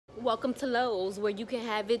Welcome to Lowe's, where you can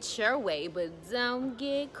have it your way, but don't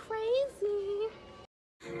get crazy.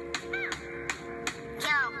 Tonight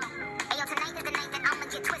is the night that I'ma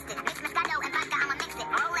get twisted. Mix Moscato and vodka, I'ma mix it.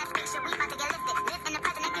 Roll that spaceship, we about to get lifted. Live in the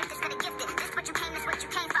present and gift is for the gifted. This what you came, this what you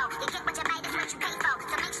came for. You get what you buy, this what you pay for.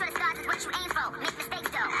 So make sure the stars is what you aim for. Make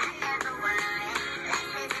mistakes though. I never worry.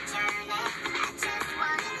 Life is a journey. I just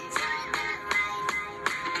wanna enjoy the ride.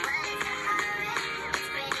 But it's a hurry. It's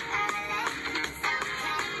pretty early. It's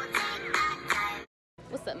okay, we'll take our time.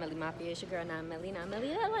 What's up, Melly Mafia? It's your girl, Nimelly. That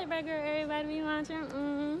light burger, everybody be watching.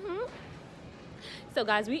 So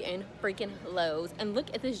guys, we in freaking Lowe's, and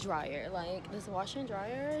look at this dryer. Like, this washer and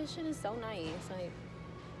dryer, this shit is so nice. Like,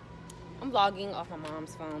 I'm vlogging off my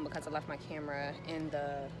mom's phone because I left my camera in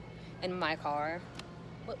my car.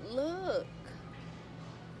 But look,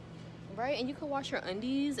 right? And you can wash your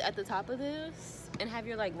undies at the top of this and have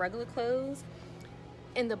your like regular clothes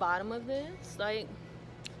in the bottom of this. Like,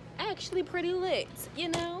 actually pretty lit, you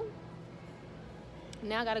know?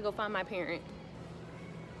 Now I gotta go find my parent.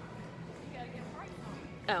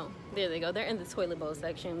 Oh, there they go. They're in the toilet bowl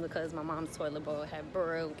section because my mom's toilet bowl had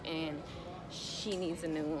broke and she needs a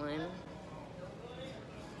new one.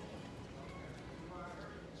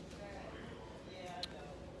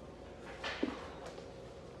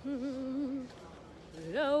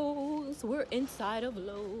 Lowe's. We're inside of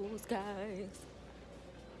Lowe's, guys.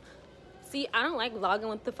 See, I don't like vlogging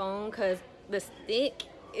with the phone because the stick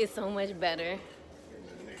is so much better.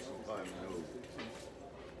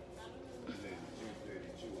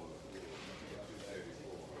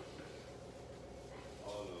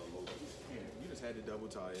 Had to double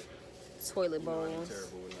tie it. Toilet bowls.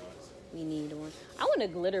 Terrible with knots. We need one. I want a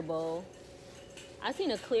glitter bowl. I seen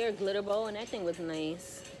a clear glitter bowl and that thing was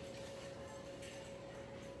nice.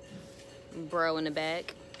 Bro in the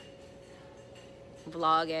back.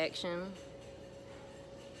 Vlog action.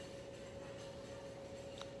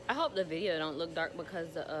 I hope the video don't look dark because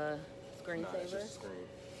the screensaver. Nah, it's just a screen.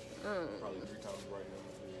 Probably 3 times right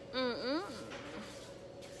now.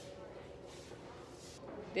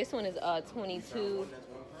 This one is 22.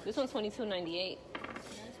 This one's $22.98.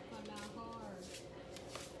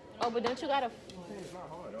 Oh, but don't you gotta? It's not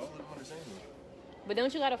hard. All of them are the same. But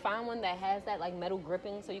don't you gotta find one that has that like metal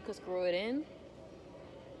gripping so you can screw it in?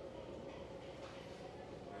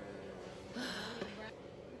 I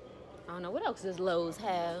don't know what else does Lowe's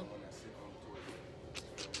have.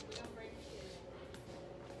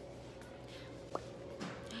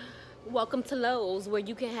 Welcome to Lowe's, where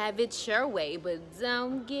you can have it your way, but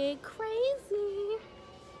don't get crazy.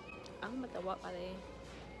 I'm about to walk by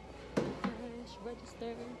there. Cash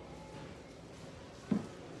register.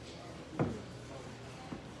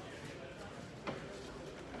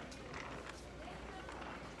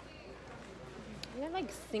 They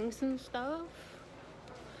like sinks and stuff.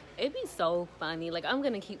 It'd be so funny. Like, I'm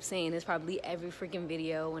gonna keep saying this probably every freaking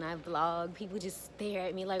video when I vlog. People just stare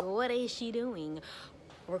at me like, what is she doing?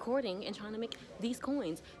 Recording and trying to make these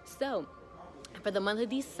coins. So for the month of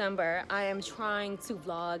December, I am trying to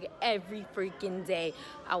vlog every freaking day.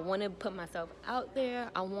 I want to put myself out there.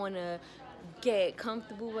 I want to get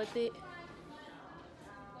comfortable with it.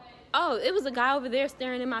 Oh, it was a guy over there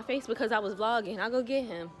staring in my face because I was vlogging. I'll go get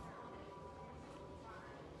him.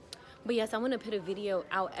 But yes, I want to put a video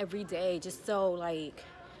out every day just so like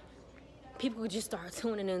people could just start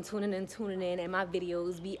tuning in, and my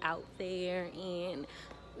videos be out there and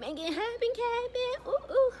make it happen, Captain.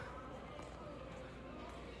 Ooh, ooh.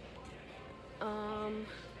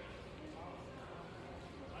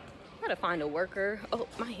 Gotta find a worker. Oh,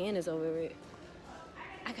 my hand is over it.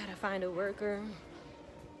 I gotta find a worker.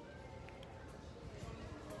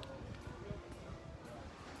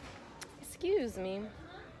 Excuse me.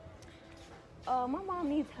 My mom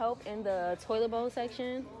needs help in the toilet bowl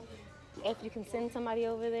section. If you can send somebody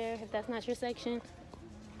over there, if that's not your section.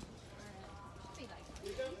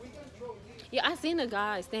 Yeah, I seen a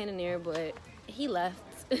guy standing there, but he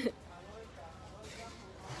left.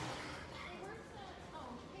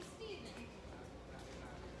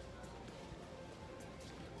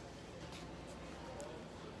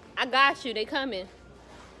 I got you, they coming.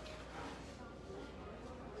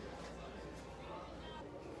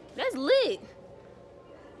 That's lit.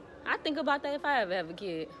 I think about that if I ever have a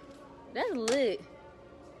kid. That's lit.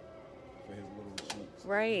 For his little cheeks.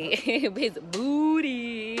 Right. His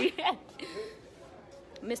booty.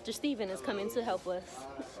 Mr. Steven is coming to help us.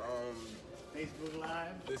 Facebook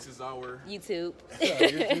Live. This is our YouTube.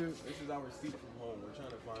 YouTube. This is our seat from home. We're trying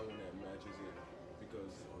to find one that matches it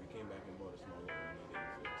because we came back and bought a small one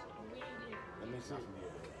and it didn't fit. So Let me see.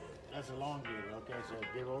 That's elongated. Okay, so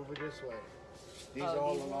give over this way. These Oh, are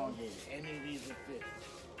all these ones? elongated. Any of these will fit.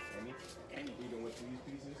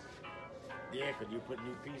 Yeah, because you put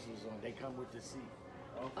new pieces on. They come with the seat.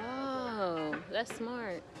 Oh, that's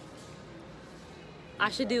smart. I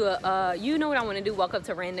should do a, you know what I want to do? Walk up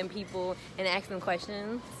to random people and ask them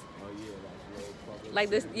questions. Oh yeah, Like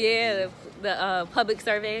this, yeah, the public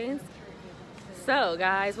surveys. So,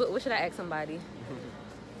 guys, what should I ask somebody?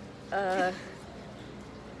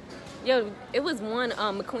 Yo, it was one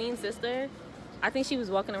McQueen's sister. I think she was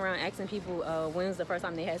walking around asking people when was the first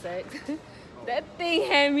time they had sex. That thing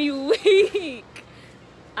had me weak.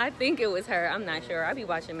 I think it was her. I'm not sure. I be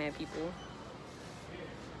watching mad people.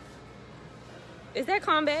 Is that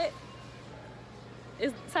combat?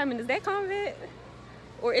 Simon, is that combat?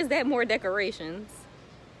 Or is that more decorations?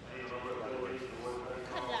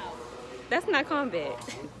 That's not combat.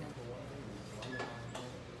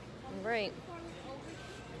 Right.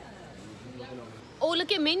 Oh,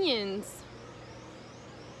 look at Minions.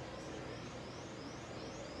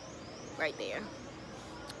 Right there.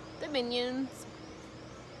 The Minions.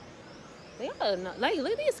 They are not, like,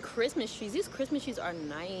 look at these Christmas trees. These Christmas trees are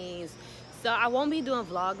nice. So I won't be doing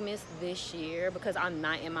Vlogmas this year because I'm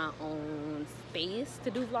not in my own space to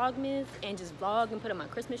do Vlogmas and just vlog and put up my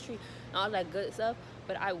Christmas tree and all that good stuff.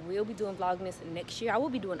 But I will be doing Vlogmas next year. I will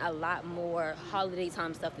be doing a lot more holiday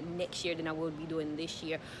time stuff next year than I will be doing this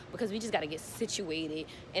year because we just got to get situated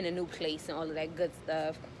in a new place and all of that good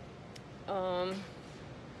stuff.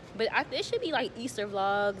 But it should be like Easter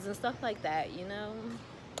vlogs and stuff like that, you know?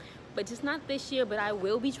 But just not this year, but I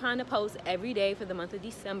will be trying to post every day for the month of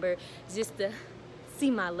December just to see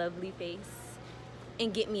my lovely face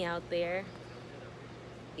and get me out there.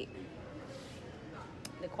 The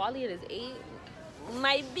quality of this 8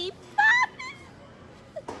 might be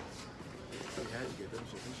popping.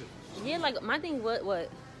 Yeah, like my thing, what?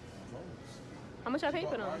 How much I paid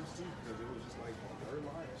for them?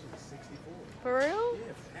 For real?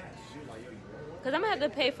 Yeah, fast. You're like, yo, you want one? Because I'm going to have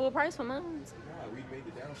to pay full price for mine. Nah, we made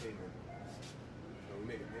the down payment. So we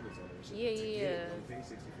made payments on it. Yeah, yeah. We paid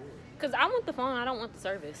 64. Because I want the phone. I don't want the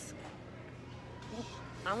service.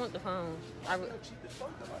 I want the phone. I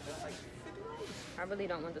really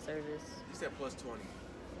don't want the service. You said plus 20.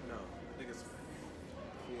 No, I think it's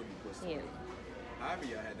 40 plus 20. Yeah. However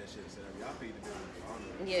y'all had that shit set up, y'all paid the bill. I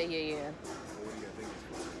don't know. Yeah. 40, I think it's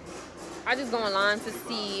 40. I just go online to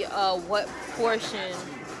see what portion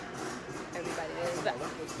everybody is. But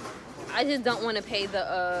I just don't want to pay the,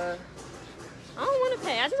 I don't want to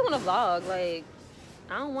pay. I just want to vlog. Like,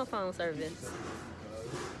 I don't want phone service.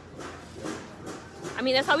 I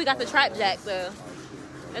mean, that's how we got the trap jack, though.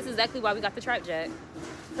 That's exactly why we got the trap jack.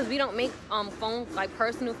 Because we don't make phone, like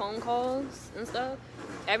personal phone calls and stuff.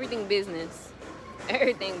 Everything business.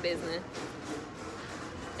 Everything business.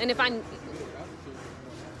 And if I'm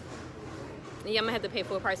gonna have to pay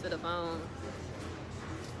full price for the phone.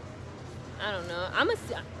 I don't know.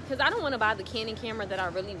 Because I don't want to buy the Canon camera that I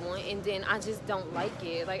really want, and then I just don't like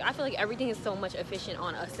it. Like, I feel like everything is so much efficient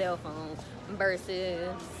on a cell phone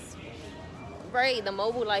versus, right, the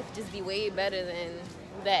mobile life just be way better than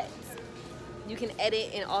that. You can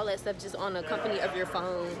edit and all that stuff just on the company of your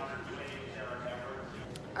phone.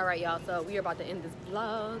 All right, y'all, so we are about to end this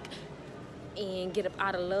vlog and get up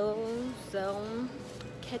out of Lowe's. So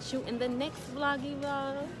catch you in the next vloggy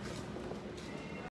vlog.